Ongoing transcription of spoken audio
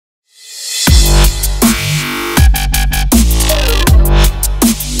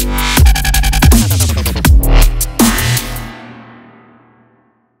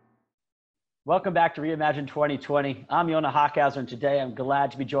Welcome back to Reimagine 2020. I'm Yonah Hochhauser, and today I'm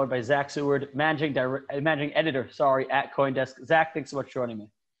glad to be joined by Zack Seward, managing editor at CoinDesk. Zack, thanks so much for joining me.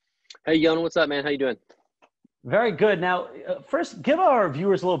 Hey, Yonah, what's up, man? How you doing? Very good. Now, first, give our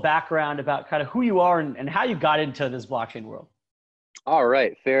viewers a little background about kind of who you are and how you got into this blockchain world. All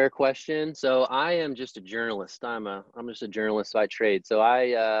right, fair question. So I am just a journalist. I'm just a journalist by trade. So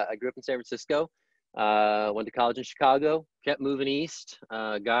I grew up in San Francisco, went to college in Chicago, kept moving east,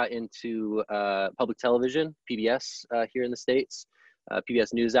 got into public television, PBS here in the States,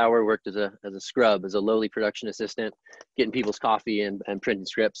 PBS NewsHour, worked as a scrub, as a lowly production assistant, getting people's coffee and printing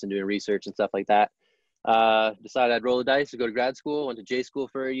scripts and doing research and stuff like that. Decided I'd roll the dice to go to grad school, went to J school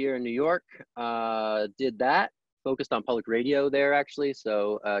for a year in New York, did that. Focused on public radio there, actually.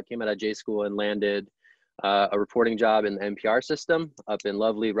 So came out of J school and landed a reporting job in the NPR system up in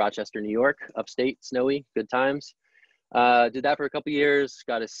lovely Rochester, New York, upstate, snowy, good times. Did that for a couple years,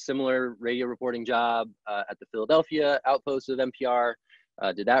 got a similar radio reporting job at the Philadelphia outpost of NPR,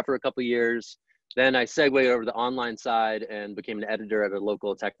 did that for a couple years. Then I segued over to the online side and became an editor at a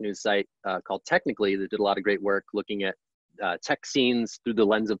local tech news site called Technically that did a lot of great work looking at tech scenes through the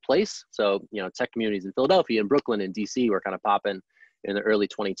lens of place. So, tech communities in Philadelphia and Brooklyn and DC were kind of popping in the early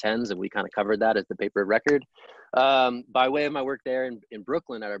 2010s, and we kind of covered that as the paper of record. By way of my work there in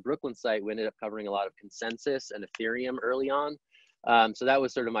Brooklyn, at our Brooklyn site, we ended up covering a lot of consensus and Ethereum early on. So that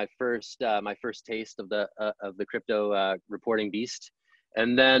was sort of my first taste of the crypto reporting beast.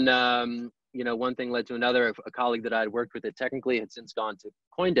 And then, one thing led to another. A colleague that I had worked with at Technically had since gone to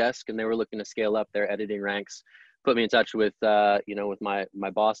CoinDesk, and they were looking to scale up their editing ranks. Put me in touch with, with my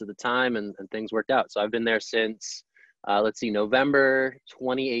boss at the time, and things worked out. So I've been there since, November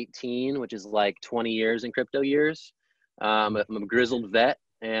 2018, which is like 20 years in crypto years. I'm a grizzled vet,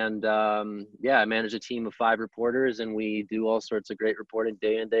 and I manage a team of 5 reporters, and we do all sorts of great reporting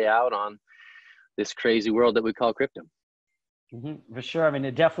day in, day out on this crazy world that we call crypto. Mm-hmm, for sure. I mean,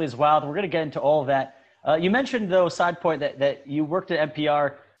 it definitely is wild. We're going to get into all of that. You mentioned, though, side point that you worked at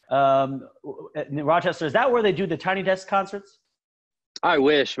NPR. In Rochester, is that where they do the Tiny Desk concerts? I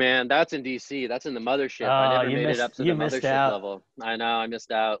wish, man. That's in DC. That's in the mothership. I never made it up to the mothership level. I know, I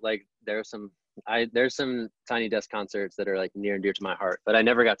missed out. Like there's some Tiny Desk concerts that are like near and dear to my heart, but I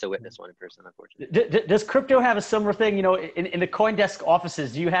never got to witness one in person, unfortunately. Does crypto have a similar thing? In the CoinDesk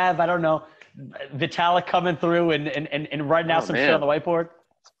offices, do you have, I don't know, Vitalik coming through and writing out some shit on the whiteboard?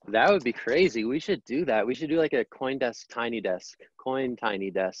 That would be crazy. We should do that. We should do like a CoinDesk Tiny Desk, Coin Tiny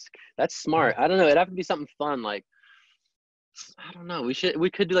Desk. That's smart. I don't know. It'd have to be something fun. Like, I don't know. We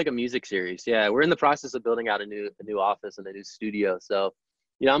could do like a music series. Yeah, we're in the process of building out a new office and a new studio. So,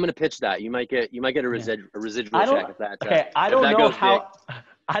 I'm gonna pitch that. You might get a residual check if that. Okay, I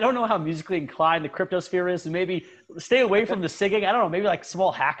don't know how musically inclined the crypto sphere is. Maybe stay away from the singing. I don't know. Maybe like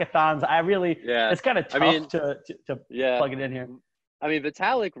small hackathons. It's kind of tough to plug it in here. I mean,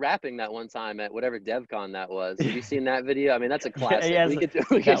 Vitalik rapping that one time at whatever DevCon that was. Have you seen that video? I mean, that's a classic.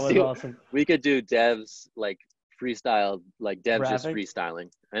 Awesome. We could do Dev's like freestyle, like Dev's just freestyling,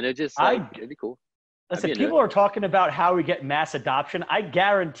 and it'd be cool. Listen, people are talking about how we get mass adoption. I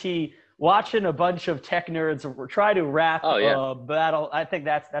guarantee watching a bunch of tech nerds try to rap battle. I think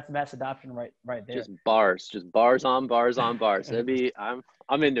that's mass adoption right there. Just bars on bars on bars. It'd be.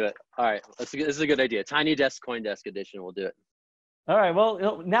 I'm into it. All right, this is a good idea. Tiny Desk CoinDesk edition. We'll do it. All right.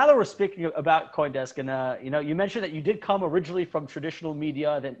 Well, now that we're speaking about CoinDesk, and you mentioned that you did come originally from traditional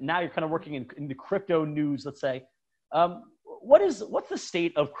media, that now you're kind of working in the crypto news, let's say. What's the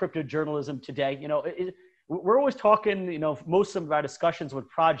state of crypto journalism today? We're always talking, most of our discussions with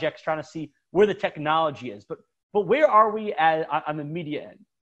projects trying to see where the technology is, but where are we on the media end?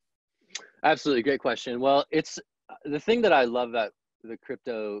 Absolutely, great question. Well, it's the thing that I love about the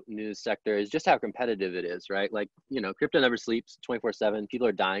crypto news sector is just how competitive it is, right? Like, crypto never sleeps 24/7. People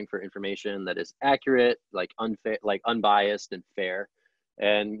are dying for information that is accurate, like unfair, like unbiased and fair.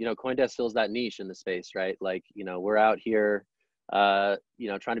 And, CoinDesk fills that niche in the space, right? Like, we're out here, trying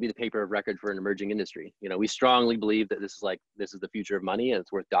to be the paper of record for an emerging industry. We strongly believe that this is the future of money, and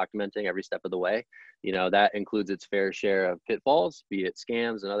it's worth documenting every step of the way. That includes its fair share of pitfalls, be it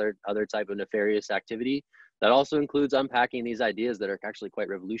scams and other type of nefarious activity. That also includes unpacking these ideas that are actually quite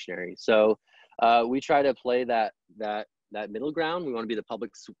revolutionary. So we try to play that middle ground. We want to be the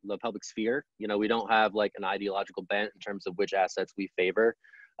public sphere. We don't have like an ideological bent in terms of which assets we favor.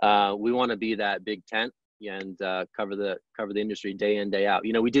 We want to be that big tent and cover the industry day in, day out.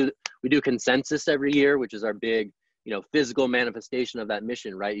 We do consensus every year, which is our big physical manifestation of that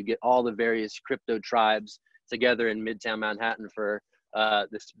mission, right? You get all the various crypto tribes together in Midtown Manhattan for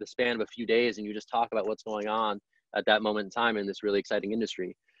the span of a few days, and you just talk about what's going on at that moment in time in this really exciting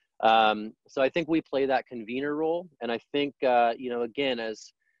industry. So I think we play that convener role. And I think, again,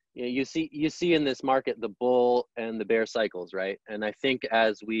 as you see in this market, the bull and the bear cycles, right? And I think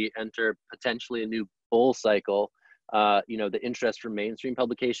as we enter potentially a new bull cycle, the interest from mainstream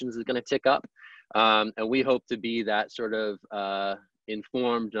publications is going to tick up. And we hope to be that sort of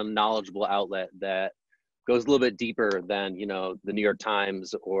informed and knowledgeable outlet that goes a little bit deeper than, the New York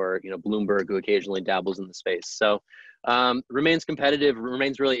Times or, Bloomberg, who occasionally dabbles in the space. So remains competitive,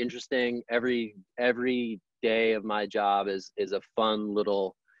 remains really interesting. Every day of my job is a fun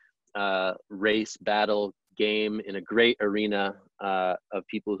little race battle game in a great arena of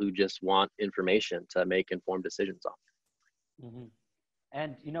people who just want information to make informed decisions on. Mm-hmm.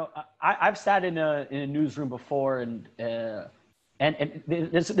 And I've sat in a newsroom before, and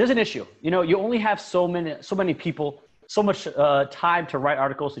there's an issue. You only have so many people, so much time to write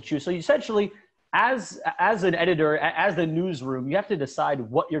articles to choose. So you essentially, as an editor, as the newsroom, you have to decide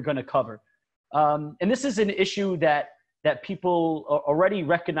what you're going to cover. And this is an issue that people already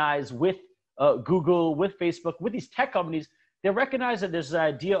recognize with Google, with Facebook, with these tech companies. They recognize that there's an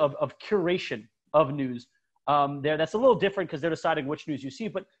idea of curation of news. That's a little different because they're deciding which news you see,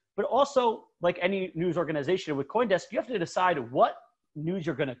 but also, like any news organization with CoinDesk, you have to decide what news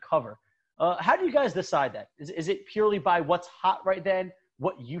you're going to cover. How do you guys decide that? Is it purely by what's hot right then,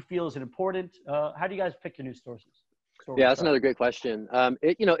 what you feel is important? How do you guys pick your news sources? Yeah, that's another great question.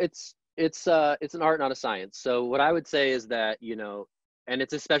 It's an art, not a science. So what I would say is that, and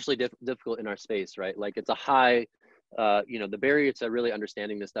it's especially difficult in our space, right? Like it's a high, the barrier to really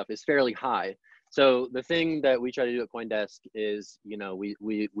understanding this stuff is fairly high. So the thing that we try to do at CoinDesk is,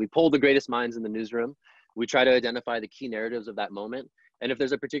 we pull the greatest minds in the newsroom. We try to identify the key narratives of that moment. And if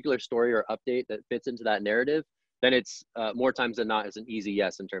there's a particular story or update that fits into that narrative, then it's more times than not, it's an easy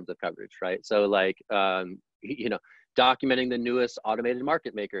yes in terms of coverage, right? So like, documenting the newest automated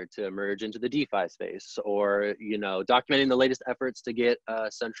market maker to emerge into the DeFi space, or, documenting the latest efforts to get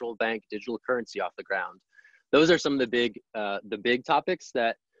central bank digital currency off the ground. Those are some of the big topics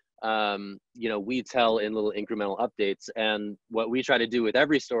that, we tell in little incremental updates. And what we try to do with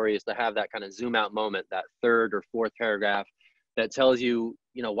every story is to have that kind of zoom out moment, that third or fourth paragraph that tells you,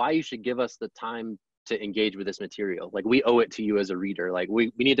 why you should give us the time to engage with this material. Like we owe it to you as a reader. Like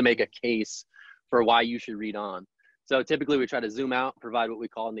we need to make a case for why you should read on. So typically we try to zoom out, provide what we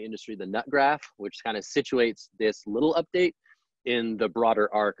call in the industry the nut graph, which kind of situates this little update in the broader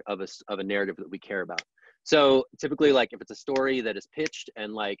arc of a narrative that we care about. So typically, like if it's a story that is pitched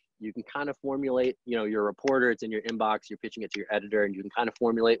and like you can kind of formulate, you're a reporter, it's in your inbox, you're pitching it to your editor, and you can kind of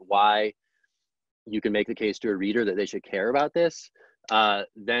formulate why you can make the case to a reader that they should care about this,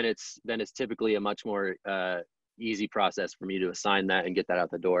 then it's typically a much more easy process for me to assign that and get that out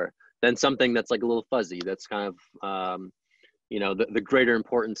the door. Then something that's like a little fuzzy, that's kind of, the greater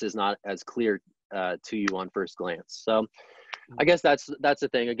importance is not as clear to you on first glance. So I guess that's the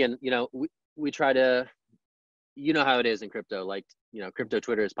thing. Again, we try to, how it is in crypto, like, crypto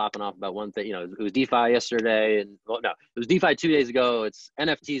Twitter is popping off about one thing, it was DeFi yesterday, and it was DeFi 2 days ago, it's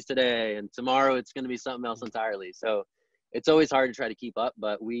NFTs today, and tomorrow it's going to be something else entirely. So it's always hard to try to keep up,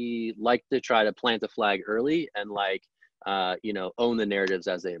 but we like to try to plant a flag early and own the narratives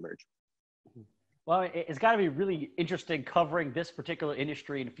as they emerge. Well, it's got to be really interesting covering this particular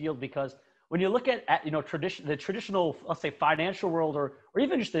industry and field, because when you look at the traditional, let's say, financial world, or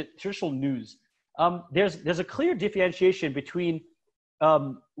even just the traditional news, there's a clear differentiation between,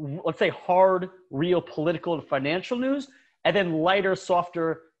 let's say, hard, real political and financial news, and then lighter,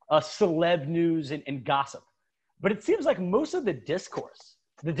 softer celeb news and gossip. But it seems like most of the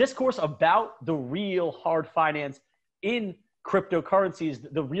discourse about the real hard finance in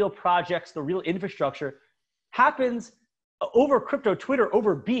cryptocurrencies, the real projects, the real infrastructure, happens over crypto Twitter,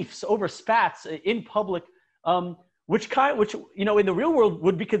 over beefs, over spats in public, which in the real world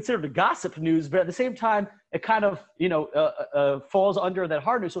would be considered gossip news, but at the same time it kind of falls under that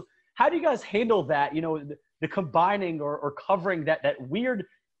hard news. So how do you guys handle that? The combining or covering that weird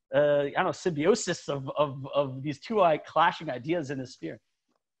symbiosis of these two clashing ideas in the sphere.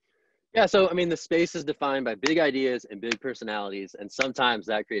 Yeah, so I mean, the space is defined by big ideas and big personalities, and sometimes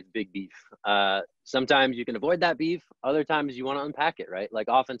that creates big beef. Sometimes you can avoid that beef. Other times you want to unpack it, right? Like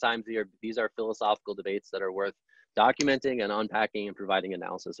oftentimes these are philosophical debates that are worth documenting and unpacking and providing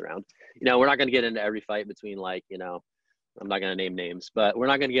analysis around. We're not going to get into every fight between I'm not going to name names, but we're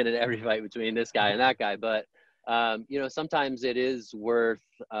not going to get into every fight between this guy and that guy. But sometimes it is worth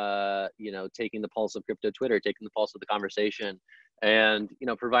taking the pulse of crypto Twitter, taking the pulse of the conversation, and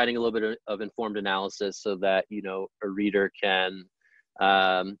providing a little bit of informed analysis so that a reader can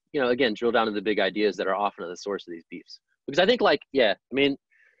again drill down to the big ideas that are often at the source of these beefs. Because I think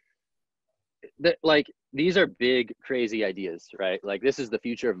like these are big, crazy ideas, right? Like this is the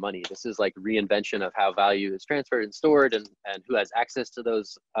future of money. This is like reinvention of how value is transferred and stored, and who has access to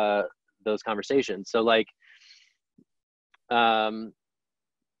those conversations. So like,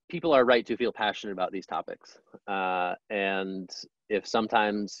 people are right to feel passionate about these topics. And if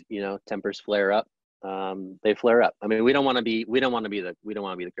sometimes, you know, tempers flare up, they flare up. I mean, we don't want to be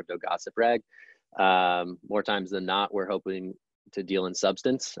the crypto gossip rag. More times than not, we're hoping to deal in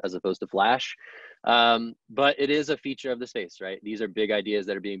substance as opposed to flash. But it is a feature of the space, right? These are big ideas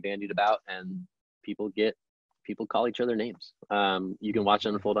that are being bandied about, and people call each other names. You can watch it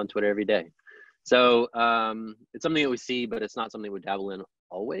unfold on Twitter every day. So it's something that we see, but it's not something we dabble in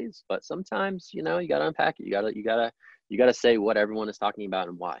always. But sometimes, you know, you got to unpack it. You got to say what everyone is talking about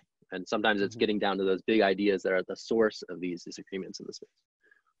and why. And sometimes it's getting down to those big ideas that are at the source of these disagreements in the space.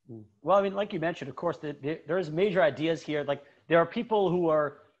 Well, I mean, like you mentioned, of course, there's major ideas here. Like there are people who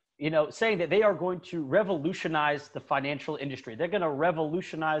are, you know, saying that they are going to revolutionize the financial industry. They're going to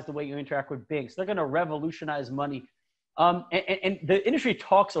revolutionize the way you interact with banks. They're going to revolutionize money. And the industry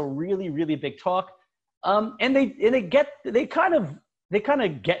talks a really, really big talk. And they kind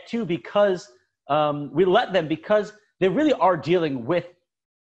of get to because we let them, because they really are dealing with,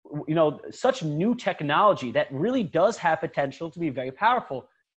 you know, such new technology that really does have potential to be very powerful.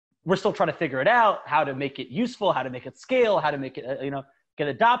 We're still trying to figure it out, how to make it useful, how to make it scale, how to make it, you know, get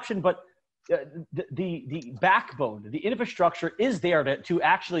adoption. But the backbone, the infrastructure is there to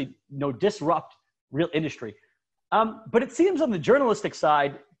actually, you know, disrupt real industry. But it seems on the journalistic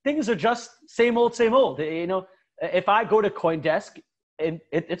side, things are just same old, same old. You know, if I go to CoinDesk, and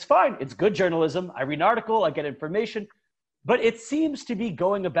it's fine. It's good journalism. I read an article, I get information. But it seems to be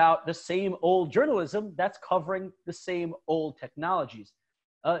going about the same old journalism that's covering the same old technologies.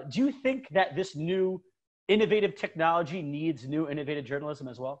 Do you think that this new innovative technology needs new innovative journalism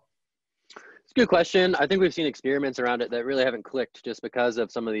as well? It's a good question. I think we've seen experiments around it that really haven't clicked just because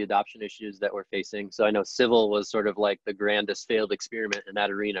of some of the adoption issues that we're facing. So I know Civil was sort of like the grandest failed experiment in that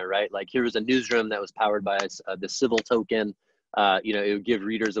arena, right? Like here was a newsroom that was powered by the Civil token. You know, it would give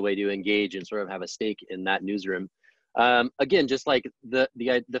readers a way to engage and sort of have a stake in that newsroom. Again, just like the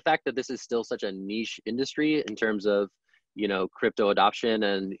fact that this is still such a niche industry in terms of, you know, crypto adoption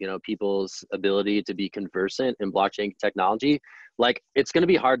and, you know, people's ability to be conversant in blockchain technology, like it's going to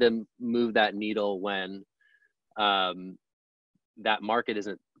be hard to move that needle when that market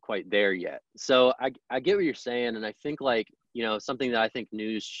isn't quite there yet. So I get what you're saying. And I think like, you know, something that I think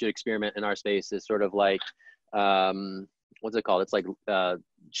news should experiment in our space is sort of like, what's it called? It's like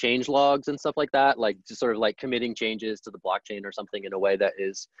change logs and stuff like that, like just sort of like committing changes to the blockchain or something in a way that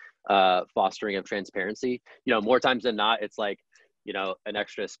is fostering of transparency. You know, more times than not, it's like, you know, an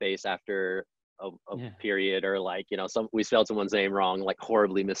extra space after a period, or like, you know, we spelled someone's name wrong, like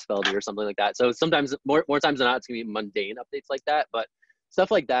horribly misspelled it or something like that. So sometimes more times than not, it's gonna be mundane updates like that. But stuff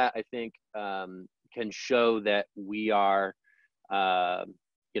like that, I think can show that we are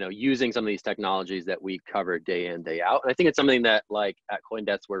you know, using some of these technologies that we cover day in, day out. And I think it's something that like at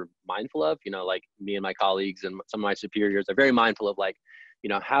CoinDesk, we're mindful of, you know, like me and my colleagues and some of my superiors are very mindful of like, you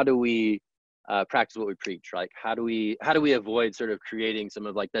know, how do we practice what we preach? Like, how do we avoid sort of creating some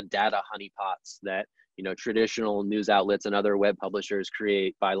of like the data honeypots that, you know, traditional news outlets and other web publishers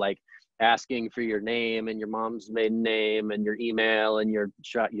create by like asking for your name and your mom's maiden name and your email and your,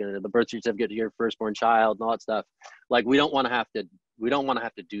 you know, the birth certificate of your firstborn child and all that stuff. Like, we don't want to have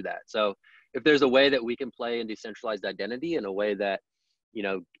to do that. So if there's a way that we can play in decentralized identity in a way that, you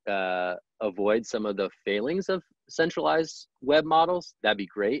know, avoids some of the failings of centralized web models, that'd be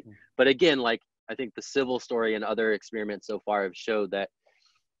great. But again, like, I think the Civil story and other experiments so far have showed that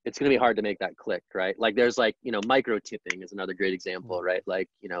it's going to be hard to make that click, right? Like there's like, you know, micro tipping is another great example, right? Like,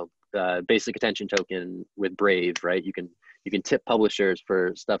 you know, basic attention token with Brave, right? You can tip publishers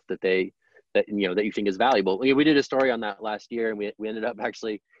for stuff that you know, that you think is valuable. We did a story on that last year, and we ended up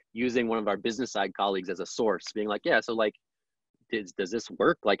actually using one of our business side colleagues as a source, being like, yeah, so like, does this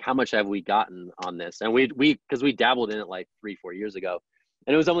work? Like, how much have we gotten on this? And because we dabbled in it like 3-4 years ago,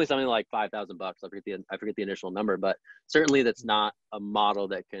 and it was only something like $5,000. I forget the initial number, but certainly that's not a model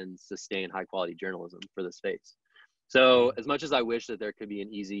that can sustain high quality journalism for the space. So as much as I wish that there could be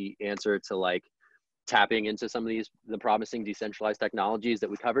an easy answer to like tapping into some of the promising decentralized technologies that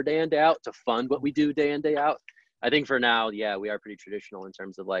we cover day in, day out to fund what we do day in, day out, I think for now, yeah, we are pretty traditional in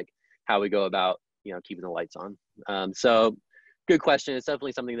terms of like how we go about, you know, keeping the lights on. So good question. It's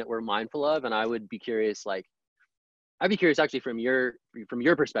definitely something that we're mindful of. And I'd be curious actually from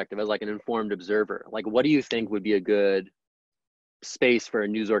your perspective as like an informed observer, like what do you think would be a good space for a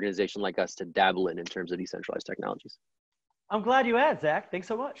news organization like us to dabble in terms of decentralized technologies? I'm glad you asked, Zach. Thanks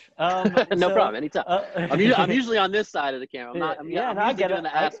so much. No problem. Anytime. I'm usually on this side of the camera. I'm no, I usually get doing it.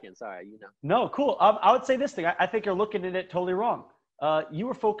 the asking. Sorry, you know. No, cool. I would say this thing. I think you're looking at it totally wrong. You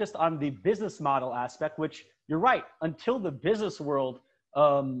were focused on the business model aspect, which you're right. Until the business world,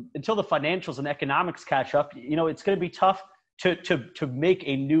 until the financials and economics catch up, you know, it's going to be tough to make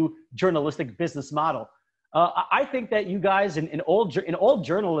a new journalistic business model. I think that you guys in all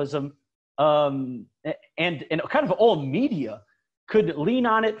journalism and kind of all media could lean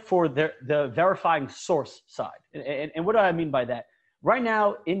on it for the verifying source side. And what do I mean by that? Right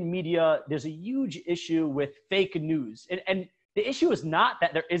now in media, there's a huge issue with fake news. And the issue is not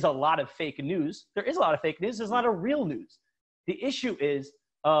that there is a lot of fake news. There is a lot of fake news. There's a lot of real news. The issue is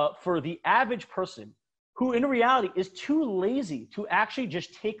for the average person who in reality is too lazy to actually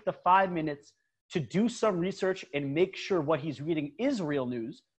just take the 5 minutes to do some research and make sure what he's reading is real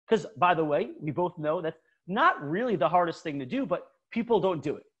news. Because by the way, we both know that's not really the hardest thing to do, but people don't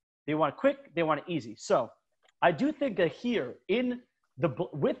do it. They want it quick, they want it easy. So I do think that here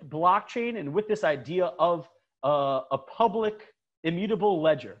with blockchain and with this idea of a public immutable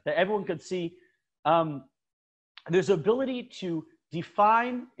ledger that everyone could see, there's ability to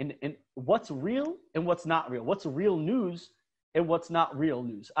define and what's real and what's not real, what's real news and what's not real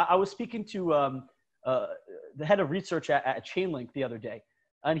news. I was speaking to the head of research at Chainlink the other day,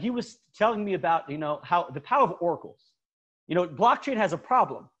 and he was telling me about, you know, how the power of oracles. You know, blockchain has a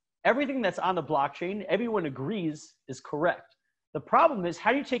problem. Everything that's on the blockchain, everyone agrees is correct. The problem is,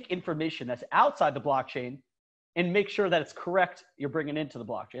 how do you take information that's outside the blockchain and make sure that it's correct you're bringing into the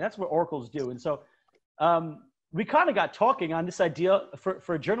blockchain? That's what oracles do. And so we kind of got talking on this idea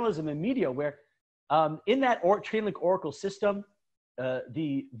for journalism and media where in that Chainlink Oracle system,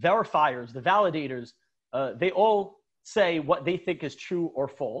 the verifiers, the validators, they all say what they think is true or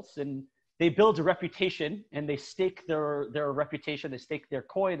false. And they build a reputation and they stake their reputation, they stake their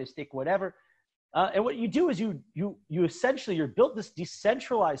coin, they stake whatever. And what you do is you essentially, you're built this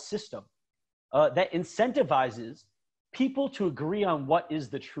decentralized system that incentivizes people to agree on what is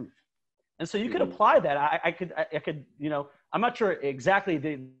the truth. And so you could apply that. I could, you know, I'm not sure exactly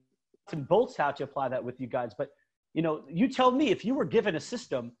the nuts and bolts how to apply that with you guys, but, you know, you tell me if you were given a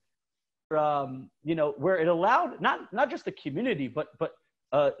system, you know, where it allowed not just the community, but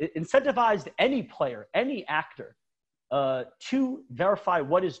it incentivized any player, any actor to verify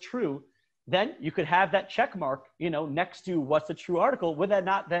what is true, then you could have that check mark, you know, next to what's a true article. Would that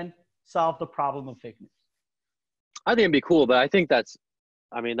not then solve the problem of fake news? I think it'd be cool, but I think that's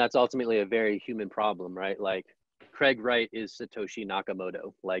ultimately a very human problem, right? Like Craig Wright is Satoshi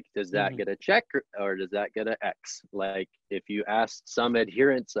Nakamoto. Like, does that get a check or does that get an X? Like, if you ask some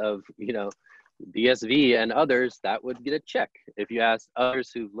adherents of, you know, BSV and others, that would get a check. If you ask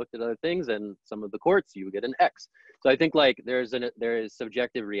others who've looked at other things and some of the courts, you would get an X. So I think like there is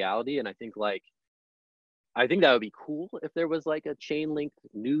subjective reality, and I think that would be cool if there was like a Chainlink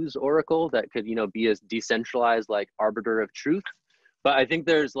news oracle that could, you know, be a decentralized like arbiter of truth. But I think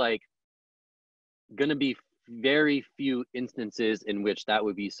there's like going to be very few instances in which that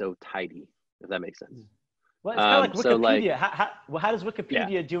would be so tidy, if that makes sense. Well, it's kind of like Wikipedia. How does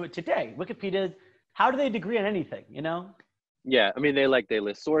Wikipedia do it today? Wikipedia, how do they agree on anything, you know? Yeah, I mean, they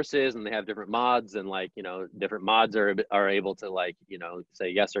list sources and they have different mods, and like, you know, different mods are able to like, you know, say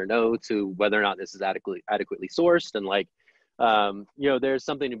yes or no to whether or not this is adequately sourced. And like, you know, there's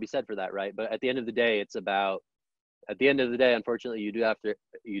something to be said for that, right? But at the end of the day, unfortunately, you do have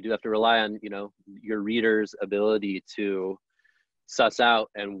to rely on, you know, your reader's ability to suss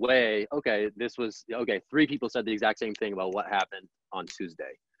out and weigh, okay, 3 people said the exact same thing about what happened on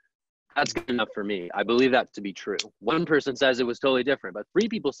Tuesday. That's good enough for me. I believe that to be true. One person says it was totally different, but 3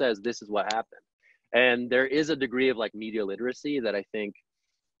 people says this is what happened. And there is a degree of like media literacy that I think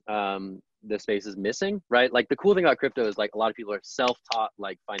the space is missing, right? Like the cool thing about crypto is like a lot of people are self-taught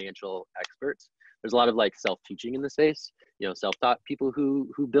like financial experts. There's a lot of like self-teaching in the space, you know, self-taught people who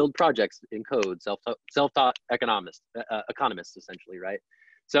build projects in code, self-taught economists essentially, right?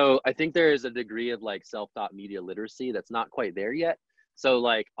 So I think there is a degree of like self-taught media literacy that's not quite there yet. So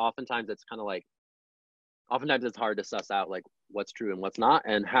like oftentimes it's hard to suss out like what's true and what's not,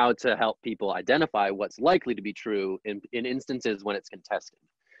 and how to help people identify what's likely to be true in instances when it's contested.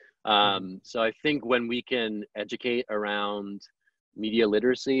 So I think when we can educate around media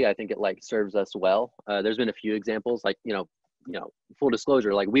literacy, I think it like serves us well. There's been a few examples, like, you know, full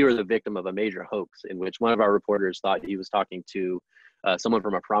disclosure, like we were the victim of a major hoax in which one of our reporters thought he was talking to someone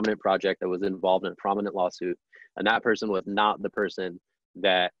from a prominent project that was involved in a prominent lawsuit, and that person was not the person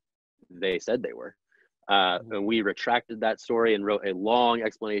that they said they were. And we retracted that story and wrote a long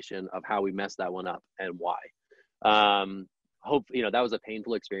explanation of how we messed that one up and why. that was a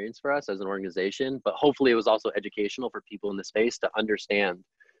painful experience for us as an organization, but hopefully it was also educational for people in the space to understand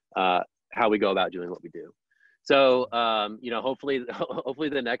how we go about doing what we do. So, hopefully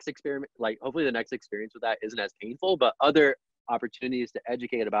the next experiment, hopefully the next experience with that isn't as painful, but other opportunities to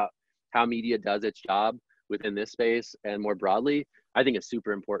educate about how media does its job within this space and more broadly, I think is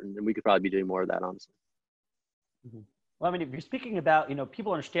super important. And we could probably be doing more of that, honestly. Mm-hmm. Well, I mean, if you're speaking about,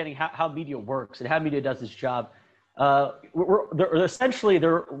 people understanding how media works and how media does its job,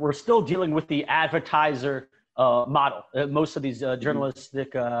 we're still dealing with the advertiser model. Most of these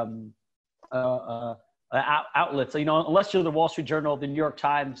journalistic outlets, unless you're the Wall Street Journal, the New York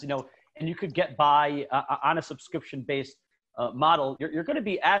Times, and you could get by on a subscription-based model, you're going to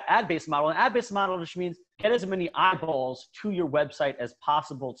be ad-based model. And ad-based model just means get as many eyeballs to your website as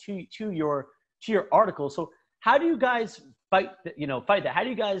possible, to your article. So how do you guys fight that? How do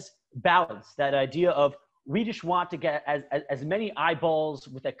you guys balance that idea of we just want to get as many eyeballs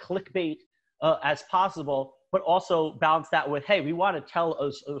with a clickbait as possible, but also balance that with, hey, we want to tell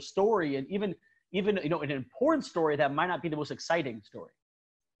a story, and even an important story that might not be the most exciting story.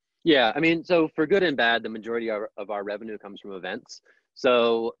 Yeah, I mean, so for good and bad, the majority of our revenue comes from events.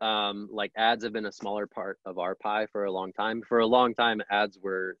 So ads have been a smaller part of our pie for a long time. For a long time,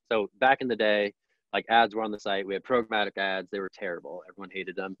 so back in the day, ads were on the site. We had programmatic ads. They were terrible. Everyone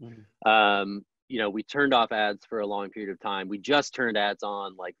hated them. Mm-hmm. We turned off ads for a long period of time. We just turned ads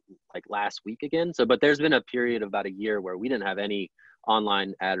on like last week again. But there's been a period of about a year where we didn't have any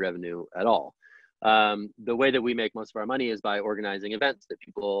online ad revenue at all. The way that we make most of our money is by organizing events that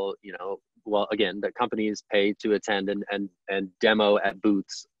people, that companies pay to attend and demo at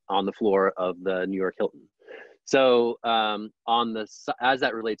booths on the floor of the New York Hilton. So as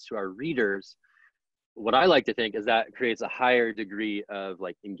that relates to our readers, what I like to think is that creates a higher degree of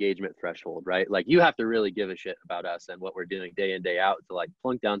engagement threshold, right? You have to really give a shit about us and what we're doing day in, day out to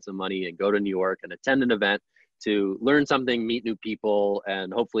plunk down some money and go to New York and attend an event to learn something, meet new people,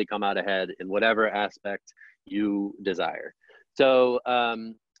 and hopefully come out ahead in whatever aspect you desire. So,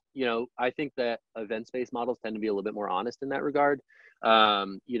 I think that events-based models tend to be a little bit more honest in that regard.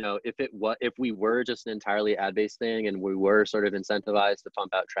 If we were just an entirely ad-based thing and we were sort of incentivized to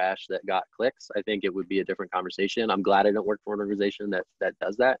pump out trash that got clicks, I think it would be a different conversation. I'm glad I don't work for an organization that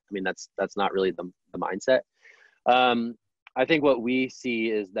does that. I mean, that's not really the mindset. I think what we see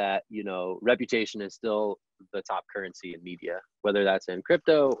is that, reputation is still the top currency in media, whether that's in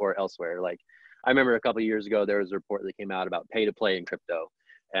crypto or elsewhere. I remember a couple of years ago, there was a report that came out about pay to play in crypto.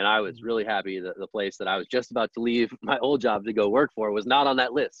 And I was really happy that the place that I was just about to leave my old job to go work for was not on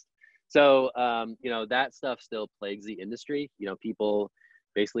that list. So, that stuff still plagues the industry. People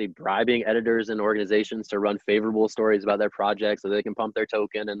basically bribing editors and organizations to run favorable stories about their projects so they can pump their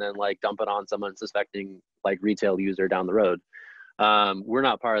token and then dump it on someone suspecting retail user down the road. We're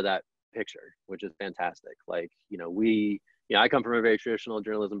not part of that picture, which is fantastic. I come from a very traditional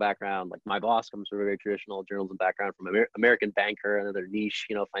journalism background. My boss comes from a very traditional journalism background from American Banker, another niche,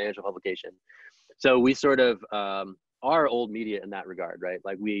 financial publication. So we sort of are old media in that regard, right?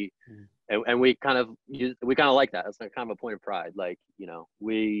 We kind of like that. It's kind of a point of pride.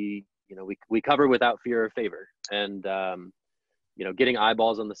 We cover without fear of favor, and getting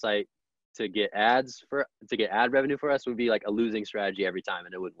eyeballs on the site to get ad revenue for us would be a losing strategy every time,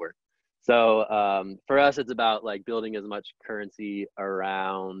 and it wouldn't work. So for us, it's about building as much currency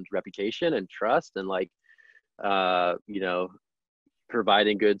around reputation and trust, and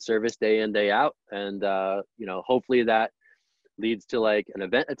providing good service day in, day out, and hopefully that leads to an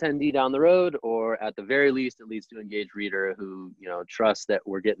event attendee down the road, or at the very least, it leads to an engaged reader who trusts that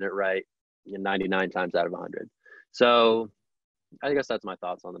we're getting it right 99 times out of 100. So I guess that's my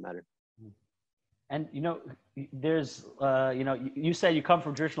thoughts on the matter. And, there's, you say you come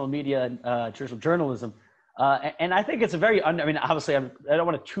from traditional media and traditional journalism. And I think it's a very, obviously I don't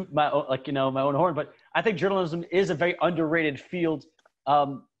want to toot my own, my own horn, but I think journalism is a very underrated field,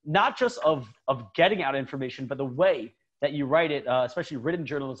 not just of getting out information, but the way that you write it, especially written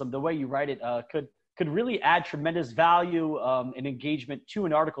journalism, the way you write it could really add tremendous value and engagement to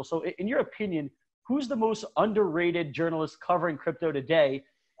an article. So in your opinion, who's the most underrated journalist covering crypto today?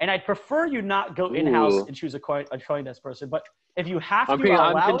 And I'd prefer you not go in-house and choose a CoinDesk person, but if you have to,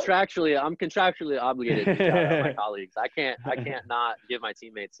 I'm contractually obligated to shout out my colleagues. I can't not give my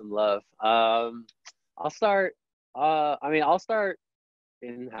teammates some love. I'll start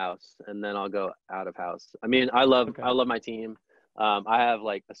in-house and then I'll go out of house. I love my team. I have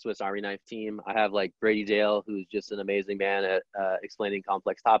a Swiss Army knife team. I have Brady Dale, who's just an amazing man at explaining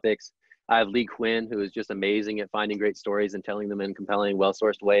complex topics. I have Lee Quinn, who is just amazing at finding great stories and telling them in compelling,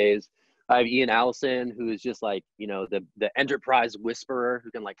 well-sourced ways. I have Ian Allison, who is just like, the enterprise whisperer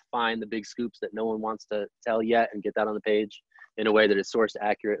who can like find the big scoops that no one wants to tell yet and get that on the page in a way that is sourced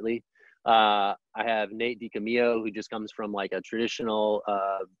accurately. I have Nate DiCamillo, who just comes from like a traditional,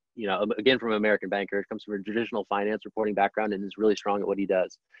 again, from an American banker, comes from a traditional finance reporting background and is really strong at what he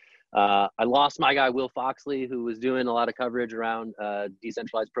does. I lost my guy, Will Foxley, who was doing a lot of coverage around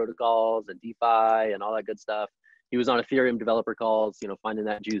decentralized protocols and DeFi and all that good stuff. He was on Ethereum developer calls, finding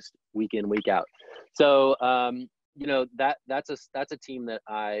that juice week in, week out. So, that's a team that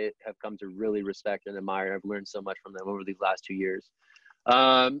I have come to really respect and admire. I've learned so much from them over these last 2 years.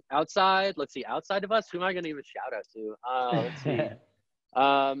 Outside of us, who am I going to even shout out to? Let's see.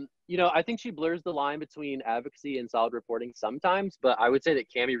 I think she blurs the line between advocacy and solid reporting sometimes, but I would say that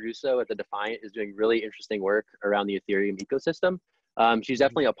Cami Russo at the Defiant is doing really interesting work around the Ethereum ecosystem. She's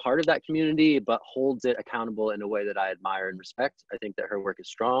definitely a part of that community, but holds it accountable in a way that I admire and respect. I think that her work is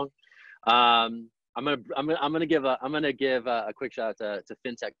strong. I'm gonna give a quick shout out to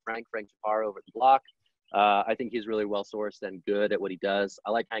FinTech Frank Chaparro over at the Block. I think he's really well sourced and good at what he does.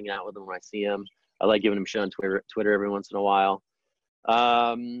 I like hanging out with him when I see him. I like giving him shit on Twitter every once in a while.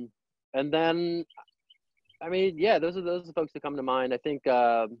 And then, those are the folks that come to mind. I think,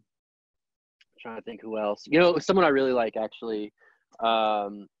 I'm trying to think who else, someone I really like actually,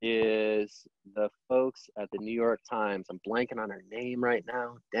 is the folks at the New York Times. I'm blanking on her name right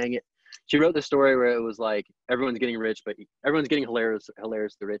now. Dang it. She wrote the story where it was like, everyone's getting rich, but everyone's getting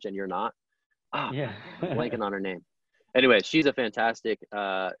hilariously rich and you're not. Yeah. I'm blanking on her name. Anyway, she's just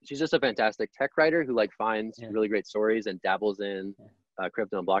a fantastic tech writer who like finds really great stories and dabbles in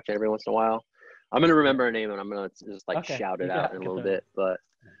crypto and blockchain every once in a while. I'm gonna remember her name and I'm gonna just like shout it out in a little bit. But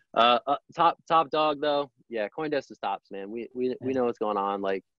top dog though, yeah, CoinDesk is tops, man. We know what's going on.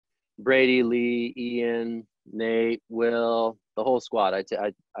 Like Brady, Lee, Ian, Nate, Will, the whole squad. I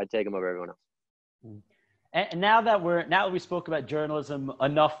take them over everyone else. And now that we spoke about journalism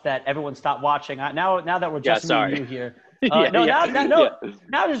enough that everyone stopped watching. Now that we're just me and you here.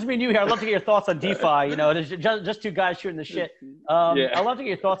 Now just me and you here. I'd love to get your thoughts on DeFi. There's just two guys shooting the shit. I'd love to get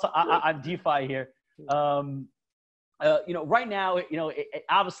your thoughts on DeFi here. Right now,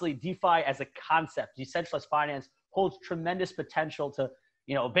 obviously DeFi as a concept, decentralized finance, holds tremendous potential to,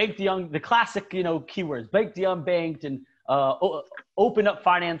 bank the classic, keywords, bank the unbanked and open up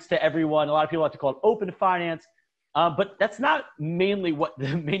finance to everyone. A lot of people like to call it open finance, but that's not mainly what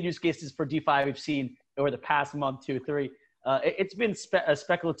the main use case is for DeFi we've seen over the past month, 2, 3. It's been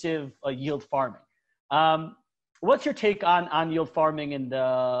speculative yield farming. What's your take on yield farming and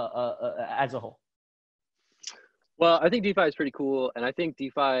as a whole? Well, I think DeFi is pretty cool, and I think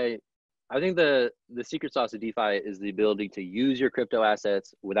the secret sauce of DeFi is the ability to use your crypto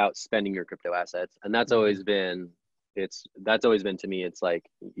assets without spending your crypto assets, and that's always been to me. It's like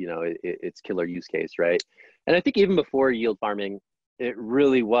it's killer use case, right? And I think even before yield farming, it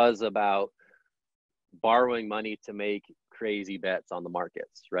really was about borrowing money to make crazy bets on the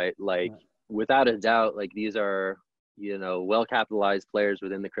markets, right? Like without a doubt, like these are well-capitalized players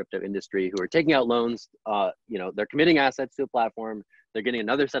within the crypto industry who are taking out loans. They're committing assets to a platform. They're getting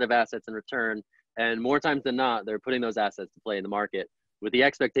another set of assets in return. And more times than not, they're putting those assets to play in the market with the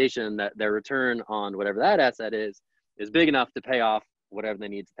expectation that their return on whatever that asset is big enough to pay off whatever they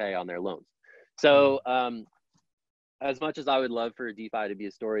need to pay on their loans. So as much as I would love for DeFi to be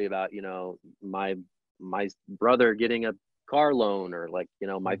a story about, my brother getting a car loan or like,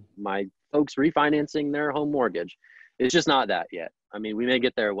 my folks refinancing their home mortgage, it's just not that yet. I mean, we may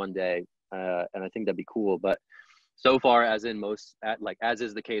get there one day, and I think that'd be cool. But so far, as is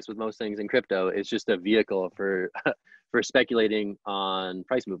the case with most things in crypto, it's just a vehicle for for speculating on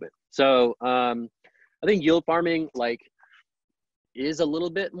price movement. So I think yield farming is a little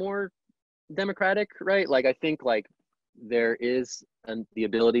bit more democratic, right? Like I think there is the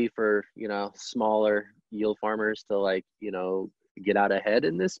ability for smaller yield farmers to get out ahead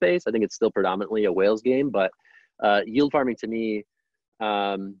in this space. I think it's still predominantly a whales game, but yield farming to me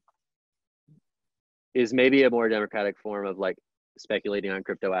is maybe a more democratic form of speculating on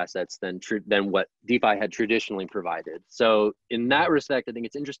crypto assets than what DeFi had traditionally provided. So in that respect, I think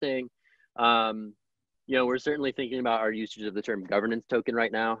it's interesting. We're certainly thinking about our usage of the term governance token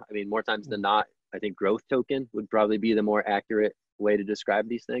right now. I mean, more times than not, I think growth token would probably be the more accurate way to describe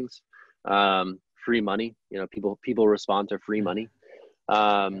these things. Free money, people respond to free money.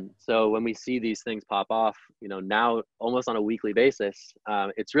 So when we see these things pop off, now almost on a weekly basis,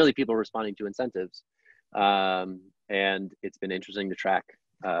 it's really people responding to incentives. And it's been interesting to track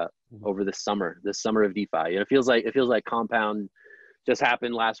over this summer of DeFi. It feels like Compound just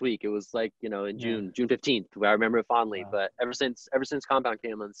happened last week. It was in June 15th, where I remember it fondly. But ever since Compound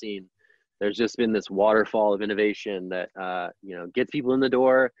came on the scene, there's just been this waterfall of innovation that you know, gets people in the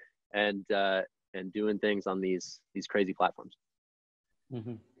door and doing things on these crazy platforms.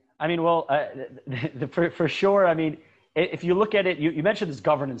 Mm-hmm. I mean, well, for sure. I mean, if you look at it, you mentioned this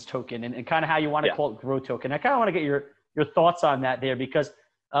governance token and kind of how you want to call it growth token. I kind of want to get your thoughts on that there, because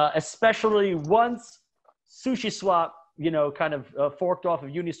especially once SushiSwap, you know, kind of forked off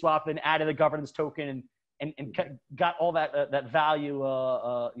of Uniswap and added a governance token and got all that value,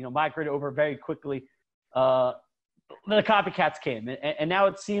 you know, migrated over very quickly. The copycats came, and now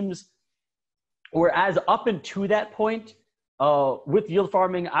it seems, whereas up until that point, with yield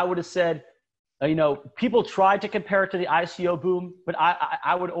farming, I would have said, you know, people tried to compare it to the ICO boom, but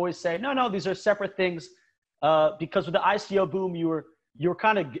I would always say, no, these are separate things, because with the ICO boom, you're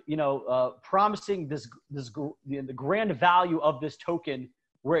kind of, you know, promising the grand value of this token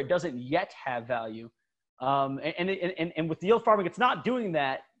where it doesn't yet have value, and with yield farming, it's not doing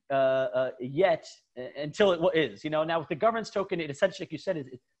that yet until it is. You know, now with the governance token, it essentially, like you said,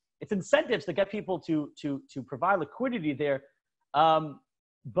 it's incentives to get people to provide liquidity there.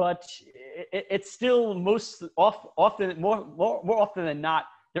 But it's still more often than not,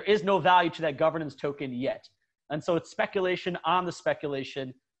 there is no value to that governance token yet. And so it's speculation on the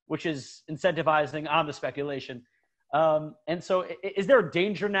speculation, which is incentivizing on the speculation. And so is there a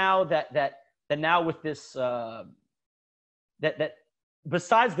danger now that now with this, that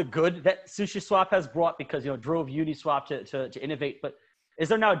besides the good that SushiSwap has brought, because, you know, drove Uniswap to innovate, but is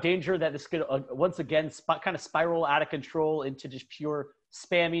there now a danger that this could once again kind of spiral out of control into just pure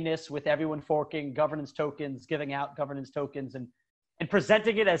spamminess, with everyone forking governance tokens, giving out governance tokens, and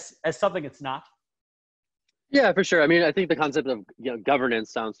presenting it as something it's not? Yeah, for sure. I mean, I think the concept of, you know,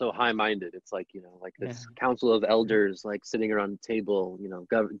 governance sounds so high-minded. It's like, you know, like this council of elders, like sitting around a table, you know,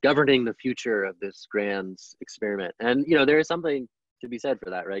 governing the future of this grand experiment. And, you know, there is something to be said for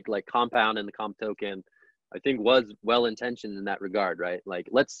that, right? Like Compound and the Comp token, I think, was well-intentioned in that regard, right? Like,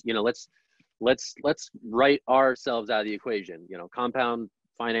 let's write ourselves out of the equation. You know, Compound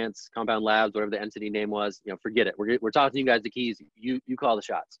Finance, Compound Labs, whatever the entity name was, you know, forget it. We're talking to you guys the keys. You call the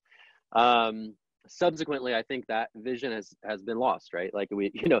shots. Subsequently, I think that vision has been lost, right? Like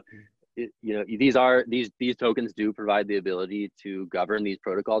these tokens do provide the ability to govern these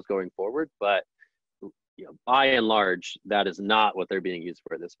protocols going forward, but, you know, by and large, that is not what they're being used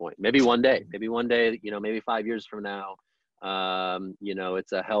for at this point. Maybe one day, you know, maybe 5 years from now, you know,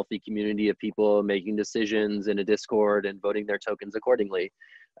 it's a healthy community of people making decisions in a Discord and voting their tokens accordingly.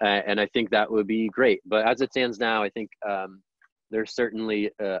 And I think that would be great. But as it stands now, I think there's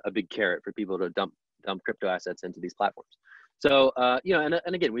certainly a big carrot for people to dump crypto assets into these platforms. So, you know,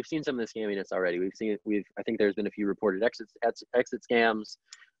 and again, we've seen some of the scamminess already. I think there's been a few reported exit scams.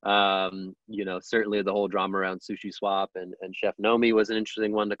 You know, certainly the whole drama around SushiSwap and Chef Nomi was an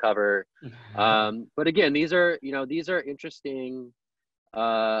interesting one to cover. But again, these are interesting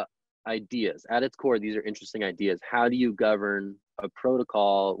ideas. At its core, these are interesting ideas. How do you govern a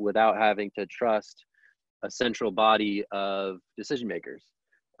protocol without having to trust a central body of decision makers?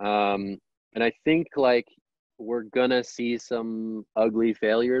 And I think, like, we're gonna see some ugly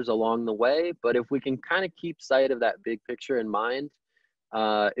failures along the way, but if we can kind of keep sight of that big picture in mind,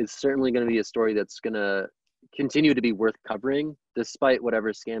 it's certainly going to be a story that's going to continue to be worth covering, despite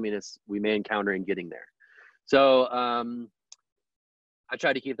whatever scamminess we may encounter in getting there. So I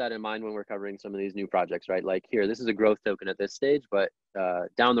try to keep that in mind when we're covering some of these new projects, right? Like, here, this is a growth token at this stage, but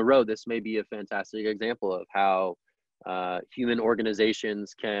down the road, this may be a fantastic example of how human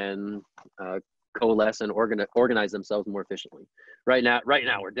organizations can coalesce and organize themselves more efficiently. Right now,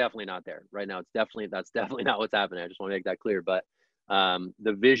 we're definitely not there. Right now, that's definitely not what's happening. I just want to make that clear. But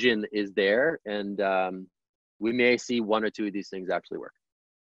the vision is there, and we may see one or two of these things actually work.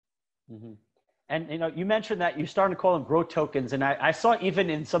 Mm-hmm. And, you know, you mentioned that you're starting to call them growth tokens, and I saw even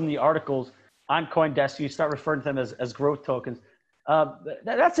in some of the articles on CoinDesk, you start referring to them as growth tokens.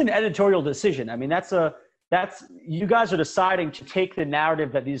 That's an editorial decision. I mean, that's you guys are deciding to take the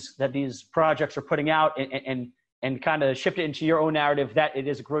narrative that these projects are putting out and kind of shift it into your own narrative that it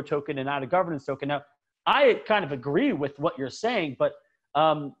is a growth token and not a governance token. Now, I kind of agree with what you're saying, but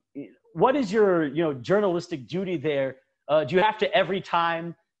what is your, you know, journalistic duty there? Do you have to, every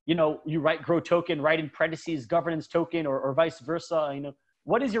time, you know, you write growth token, write in parentheses governance token, or vice versa? You know,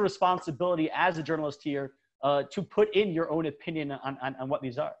 what is your responsibility as a journalist here to put in your own opinion on what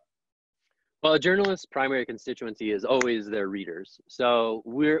these are? Well, a journalist's primary constituency is always their readers. So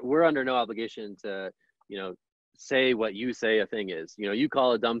we're under no obligation to, you know, say what you say a thing is. You know, you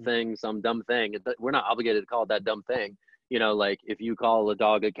call a dumb thing some dumb thing. We're not obligated to call it that dumb thing. You know, like, if you call a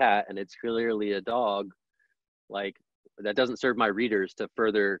dog a cat and it's clearly a dog, like, that doesn't serve my readers to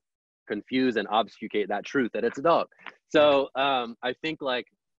further confuse and obfuscate that truth that it's a dog. So I think like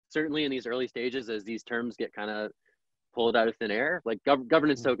certainly in these early stages, as these terms get kind of pulled out of thin air, like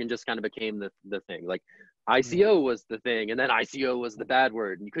governance token just kind of became the thing. Like ICO was the thing, and then ICO was the bad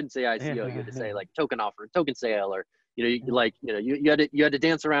word, and you couldn't say ICO. You had to say like token offer, token sale, or you had to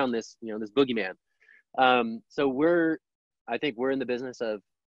dance around this this boogeyman. So I think we're in the business of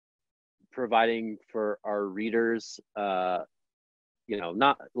providing for our readers, not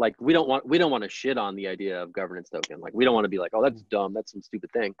like we don't want to shit on the idea of governance token. Like we don't want to be like, oh, that's dumb, that's some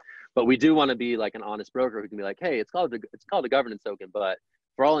stupid thing. But we do want to be like an honest broker who can be like, hey, it's called a governance token, but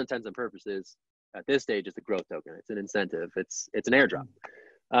for all intents and purposes, at this stage, it's a growth token. It's an incentive. It's an airdrop.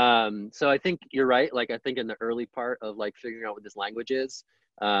 So I think you're right. Like I think in the early part of like figuring out what this language is,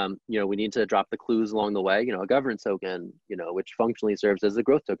 we need to drop the clues along the way. A governance token, which functionally serves as a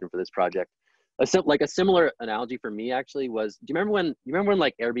growth token for this project. A similar analogy for me actually was, do you remember when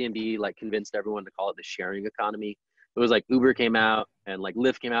like Airbnb like convinced everyone to call it the sharing economy? It was like Uber came out and like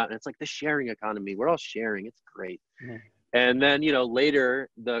Lyft came out, and it's like the sharing economy. We're all sharing. It's great. And then later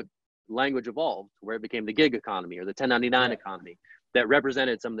the language evolved where it became the gig economy or the 1099 economy that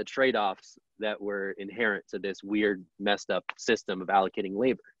represented some of the trade-offs that were inherent to this weird, messed up system of allocating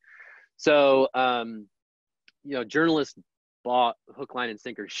labor. So, journalists bought hook, line, and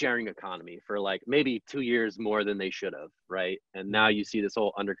sinker sharing economy for like maybe 2 years more than they should have, right? And now you see this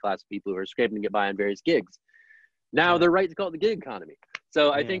whole underclass of people who are scraping to get by on various gigs. Now they're right to call it the gig economy.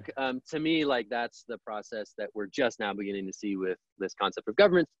 So I think to me, like that's the process that we're just now beginning to see with this concept of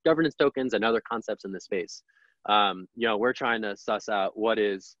governance tokens and other concepts in this space. We're trying to suss out what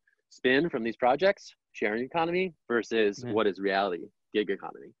is spin from these projects, sharing economy, versus what is reality, gig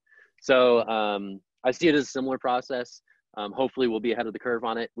economy. So I see it as a similar process. Hopefully we'll be ahead of the curve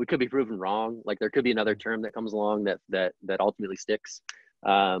on it. We could be proven wrong. Like there could be another term that comes along that ultimately sticks.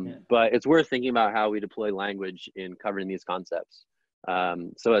 But it's worth thinking about how we deploy language in covering these concepts,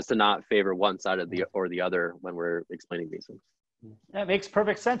 so as to not favor one side of the other when we're explaining these things. That makes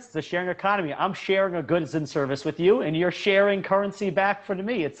perfect sense. It's a sharing economy. I'm sharing a goods and service with you, and you're sharing currency back for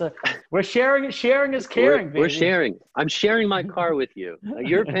me. We're sharing. Sharing is caring. Baby. We're sharing. I'm sharing my car with you.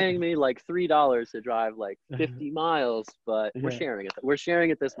 You're paying me like $3 to drive like 50 miles, but we're sharing it. We're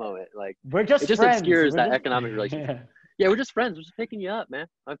sharing at this moment. Like we're just it just friends. obscures that economic relationship. Yeah, we're just friends. We're just picking you up, man.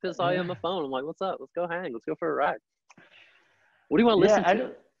 I just saw you on the phone. I'm like, what's up? Let's go hang. Let's go for a ride. What do you want to listen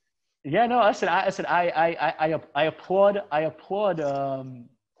to? Yeah, no, I applaud. I'm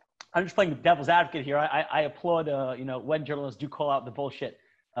just playing the devil's advocate here. I applaud, when journalists do call out the bullshit,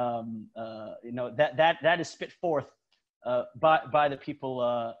 that is spit forth by the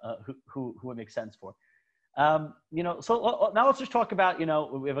people who it makes sense for. So now let's just talk about, we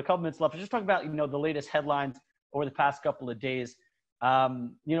have a couple minutes left. Let's just talk about, the latest headlines over the past couple of days.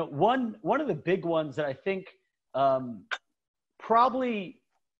 One of the big ones that I think probably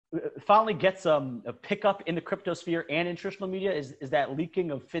finally gets a pickup in the crypto sphere and in traditional media is that leaking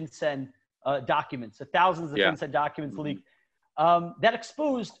of FinCEN documents. So thousands of FinCEN documents leaked that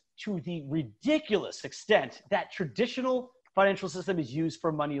exposed to the ridiculous extent that traditional financial system is used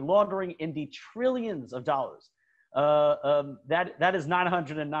for money laundering in the trillions of dollars. That is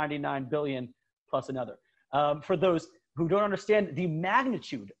 999 billion plus another. For those who don't understand the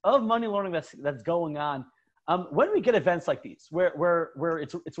magnitude of money laundering that's going on, when we get events like these, where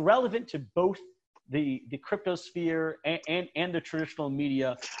it's relevant to both the crypto sphere and the traditional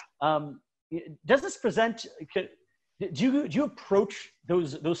media, does this present? Do you approach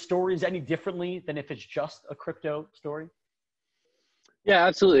those stories any differently than if it's just a crypto story? Yeah,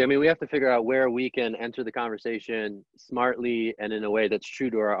 absolutely. I mean, we have to figure out where we can enter the conversation smartly and in a way that's true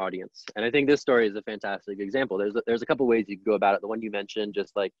to our audience. And I think this story is a fantastic example. There's a couple ways you can go about it. The one you mentioned,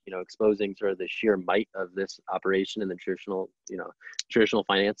 just like, exposing sort of the sheer might of this operation in the traditional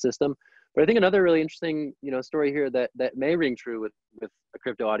finance system. But I think another really interesting, story here that may ring true with a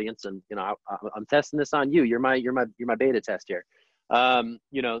crypto audience, and I'm testing this on you. You're my beta test here.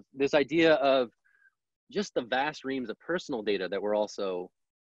 This idea of just the vast reams of personal data that were also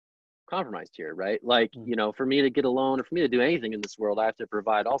compromised here, right? Like, for me to get a loan or for me to do anything in this world, I have to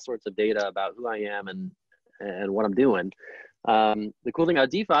provide all sorts of data about who I am and what I'm doing. The cool thing about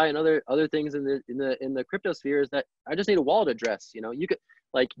DeFi and other things in the crypto sphere is that I just need a wallet address. You could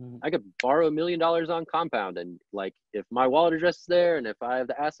I could borrow $1 million on Compound, and like if my wallet address is there and if I have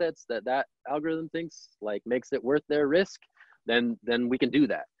the assets that algorithm thinks like makes it worth their risk, then we can do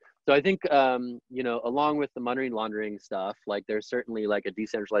that. So I think, along with the money laundering stuff, like there's certainly like a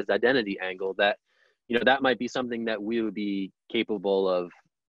decentralized identity angle that, that might be something that we would be capable of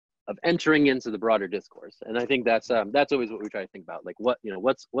of entering into the broader discourse. And I think that's always what we try to think about. Like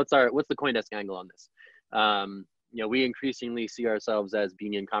what's the CoinDesk angle on this? We increasingly see ourselves as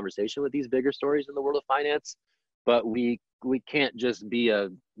being in conversation with these bigger stories in the world of finance, but we can't just be a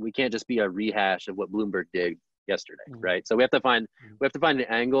rehash of what Bloomberg did yesterday, right? So we have to find an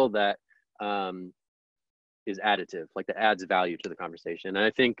angle that is additive, like that adds value to the conversation. And I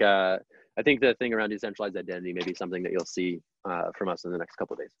think the thing around decentralized identity may be something that you'll see from us in the next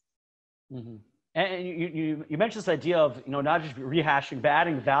couple of days. Mm-hmm. And you mentioned this idea of not just rehashing but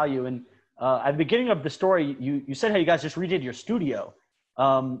adding value. And at the beginning of the story, you said how you guys just redid your studio.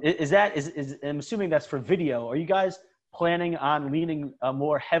 I'm assuming that's for video. Are you guys planning on leaning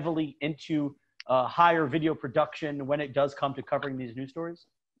more heavily into higher video production when it does come to covering these news stories?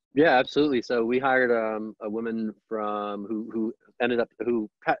 Yeah, absolutely. So we hired a woman who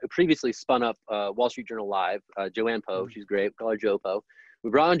previously spun up Wall Street Journal Live, Joanne Poe. She's great. We call her Joe Poe. We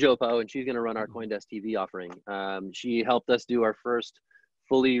brought on Joe Poe, and she's going to run our CoinDesk TV offering. She helped us do our first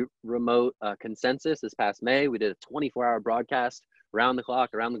fully remote consensus this past May. We did a 24-hour broadcast around the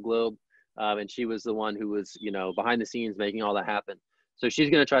clock, around the globe, and she was the one who was behind the scenes making all that happen. So she's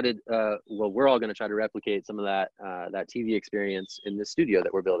going to try to, we're all going to try to replicate some of that TV experience in this studio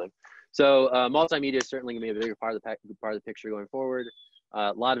that we're building. So multimedia is certainly going to be a bigger part of the picture going forward.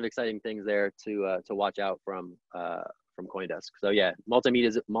 A lot of exciting things there to watch out from CoinDesk. So yeah, multimedia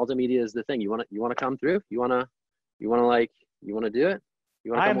is the thing. You want to come through? You want to do it?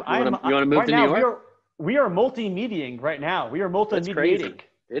 You want to move to New York? We are multimediaing right now. We are multimediating.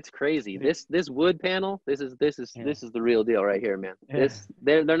 It's crazy. This wood panel, this is the real deal right here, man. Yeah.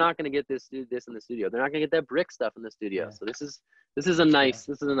 They're not going to get this in the studio. They're not going to get that brick stuff in the studio. Yeah. So this is a nice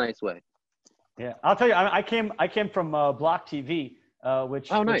way. Yeah, I'll tell you. I came from Block TV, which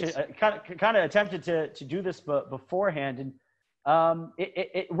kind of attempted to do this beforehand, and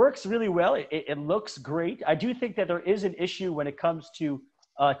it works really well. It looks great. I do think that there is an issue when it comes to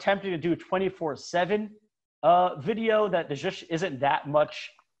attempting to do 24/7 video, that there just isn't that much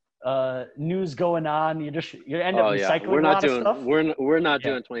news going on. You end up recycling a lot of stuff. We're not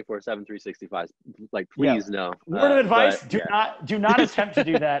doing 24/7 365. Like, please no. Word of advice: do not attempt to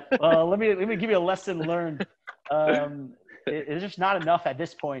do that. Let me give you a lesson learned. It's just not enough at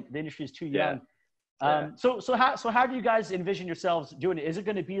this point. The industry is too young. So how do you guys envision yourselves doing it? Is it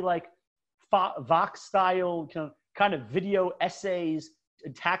going to be like Vox style kind of video essays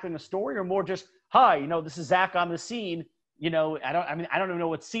tackling a story, or more just, hi, this is Zach on the scene. I don't even know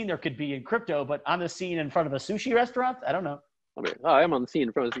what scene there could be in crypto, but on the scene in front of a sushi restaurant. I don't know. I'm on the scene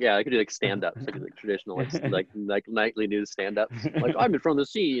in front of, I could do like stand-ups, like traditional, like nightly news stand-ups. Like, I'm in front of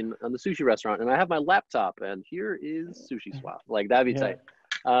the scene on the sushi restaurant, and I have my laptop, and here is Sushi Swap. Like, that'd be tight.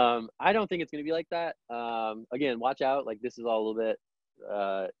 I don't think it's gonna be like that. Again, watch out. Like, this is all a little bit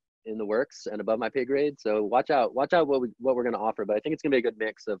in the works and above my pay grade. So watch out what we're gonna offer. But I think it's gonna be a good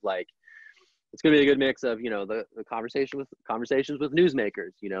mix of the conversations with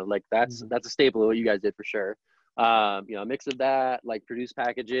newsmakers. Like that's a staple of what you guys did for sure. A mix of that, like produce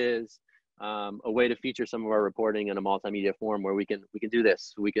packages, a way to feature some of our reporting in a multimedia form where we can do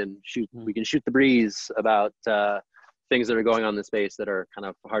this. We can shoot the breeze about things that are going on in the space that are kind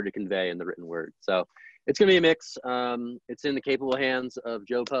of hard to convey in the written word. So it's going to be a mix. It's in the capable hands of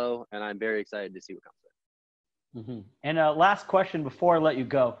Joe Poe, and I'm very excited to see what comes of it. And last question before I let you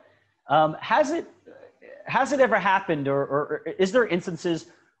go. Has it ever happened, or is there instances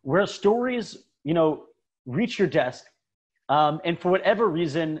where stories, reach your desk, and for whatever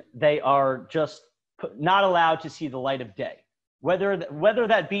reason, they are just not allowed to see the light of day? Whether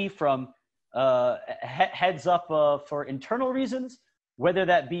that be from heads up for internal reasons, whether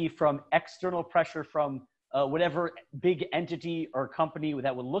that be from external pressure from whatever big entity or company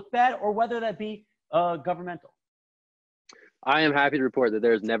that would look bad, or whether that be governmental. I am happy to report that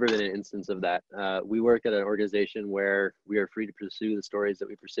there's never been an instance of that. We work at an organization where we are free to pursue the stories that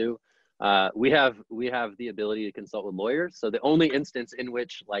we pursue. We have the ability to consult with lawyers. So the only instance in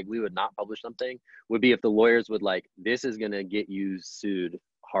which we would not publish something would be if the lawyers would this is going to get you sued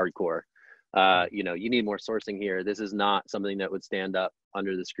hardcore. You need more sourcing here. This is not something that would stand up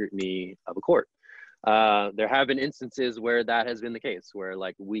under the scrutiny of a court. There have been instances where that has been the case, where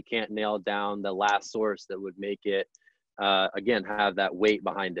we can't nail down the last source that would make it again, have that weight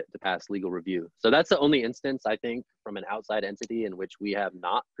behind it to pass legal review. So that's the only instance, I think, from an outside entity in which we have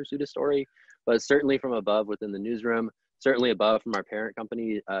not pursued a story, but certainly from above within the newsroom, certainly above from our parent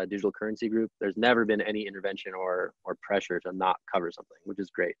company, Digital Currency Group, there's never been any intervention or pressure to not cover something, which is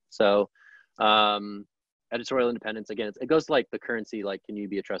great. So editorial independence, again, it goes to the currency, can you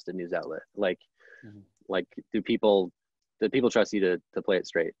be a trusted news outlet? Do the people trust you to play it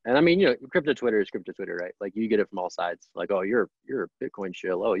straight. And I mean, you know, crypto Twitter is crypto Twitter, right? Like you get it from all sides. Like, oh, you're a Bitcoin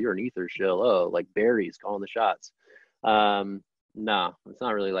shill. Oh, you're an Ether shill. Oh, like Barry's calling the shots. No, it's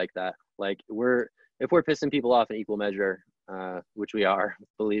not really like that. Like if we're pissing people off in equal measure, which we are,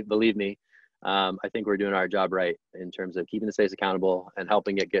 believe me, I think we're doing our job right in terms of keeping the space accountable and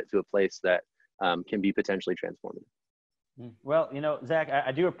helping it get to a place that can be potentially transformative. Well, you know, Zack,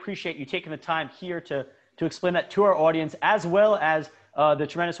 I do appreciate you taking the time here to explain that to our audience, as well as the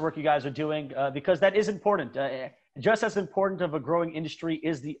tremendous work you guys are doing, because that is important. Just as important of a growing industry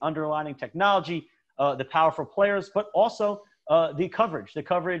is the underlying technology, the powerful players, but also the coverage. The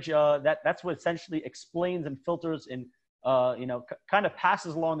coverage that's what essentially explains and filters and you know, kind of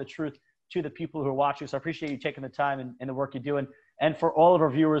passes along the truth to the people who are watching. So I appreciate you taking the time and the work you're doing. And for all of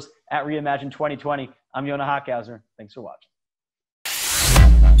our viewers at Reimagine 2020, I'm Yonah Hochhauser. Thanks for watching.